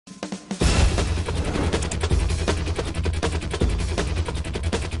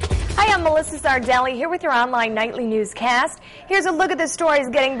I'm Melissa Sardelli here with your online nightly newscast. Here's a look at the stories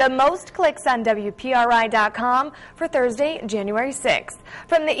getting the most clicks on WPRI.com for Thursday, January 6th.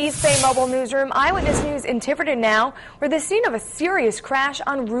 From the East Bay Mobile Newsroom, Eyewitness News in Tiverton now. We're the scene of a serious crash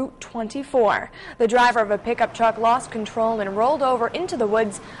on Route 24. The driver of a pickup truck lost control and rolled over into the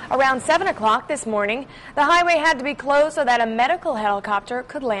woods around 7 o'clock this morning. The highway had to be closed so that a medical helicopter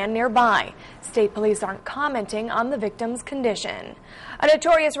could land nearby. State police aren't commenting on the victim's condition. A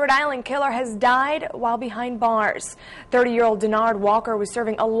notorious Rhode Island killer has died while behind bars. 30-year-old Denard Walker was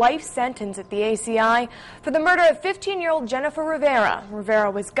serving a life sentence at the ACI for the murder of 15-year-old Jennifer Rivera.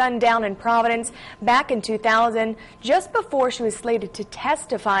 Rivera was gunned down in Providence back in 2000, just before she was slated to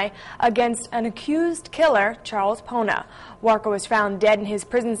testify against an accused killer, Charles Pona. Walker was found dead in his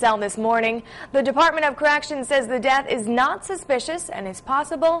prison cell this morning. The Department of Corrections says the death is not suspicious and it's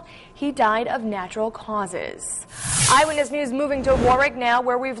possible he died of natural causes. Eyewitness News moving to Warwick now,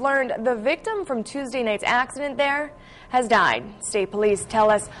 where we've learned the victim from Tuesday night's accident there has died. State police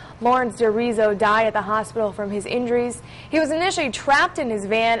tell us Lawrence DeRizo died at the hospital from his injuries. He was initially trapped in his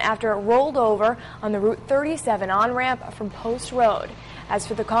van after it rolled over on the Route 37 on-ramp from Post Road. As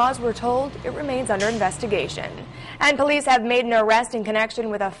for the cause, we're told it remains under investigation. And police have made an arrest in connection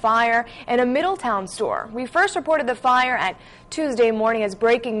with a fire in a Middletown store. We first reported the fire at Tuesday morning as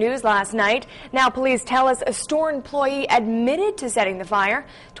breaking news last night. Now police tell us a store employee admitted to setting the fire.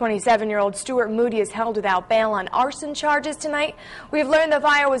 27-year-old Stuart Moody is held without bail on arson charges tonight. We've learned the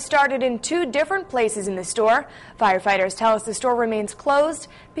fire was started in 2 different places in the store. Firefighters tell us the store remains closed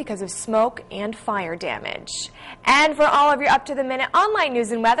because of smoke and fire damage. And for all of your up-to-the-minute online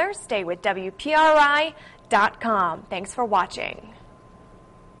news and weather, stay with WPRI.com. Thanks for watching.